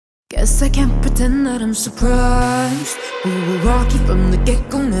Guess I can't pretend that I'm surprised. We were rocky from the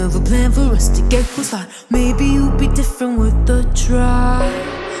get-go, never planned for us to get close. Thought maybe you'd be different with the try,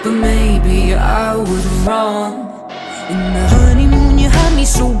 but maybe I was wrong. In the honeymoon you had me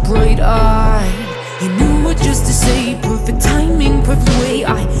so bright-eyed. You knew what just to say, perfect timing, perfect way.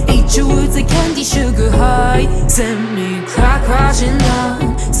 I ate your words like candy, sugar high. Sent me crashing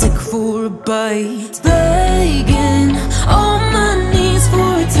down, sick for a bite. Begging on my knees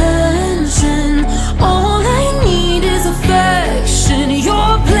for attention. All I need is affection.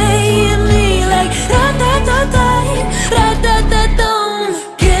 You're playing me like da-da-da-da-da-da-da-dum.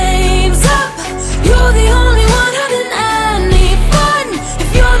 Game's up, you're the only one having any fun. If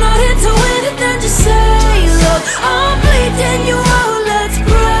you're not into it, then just say love. I'm bleeding you out, let's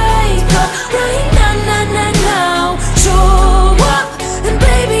break up right now. Show up, and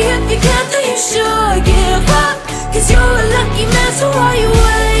baby if you can't then you should give up. Cause you're a lucky man, so why you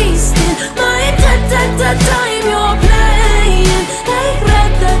wasting my time you're playing like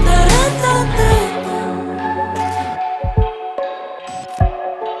ra-da-da-da-da-da.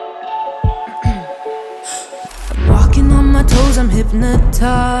 I'm walking on my toes, I'm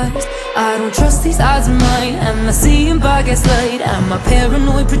hypnotized. I don't trust these eyes of mine, and I see them by gaslight. Am I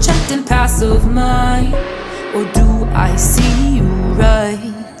paranoid, projecting passive mind? Or do I see you right?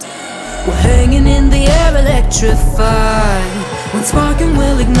 We're hanging in the air, electrified. One sparking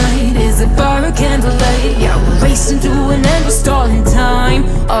will ignite. Is it fire or candlelight? Yeah, we're racing to an end, we're stalling time.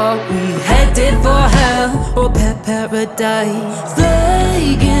 Are we headed for hell or paradise?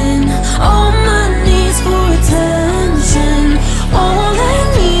 Begging on my knees for attention. All I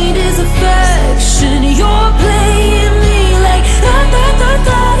need is affection. You're playing me like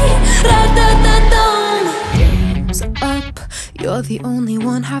da-da-da-da-da-da-da-dum. Game's up, you're the only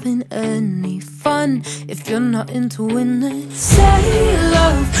one having any fun. If you're not into winning, say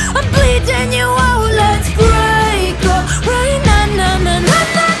love. I'm bleeding you out, let's break up right now.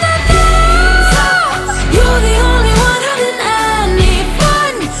 You're the only one having any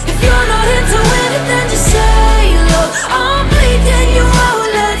fun. If you're not into it, then just say love. I'm bleeding you out,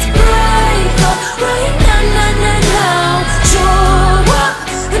 let's break up right now. Show up,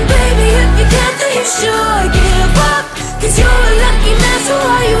 and baby if you can't then you should give up. Cause you're a lucky man, so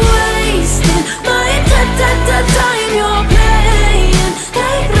why you wasting my time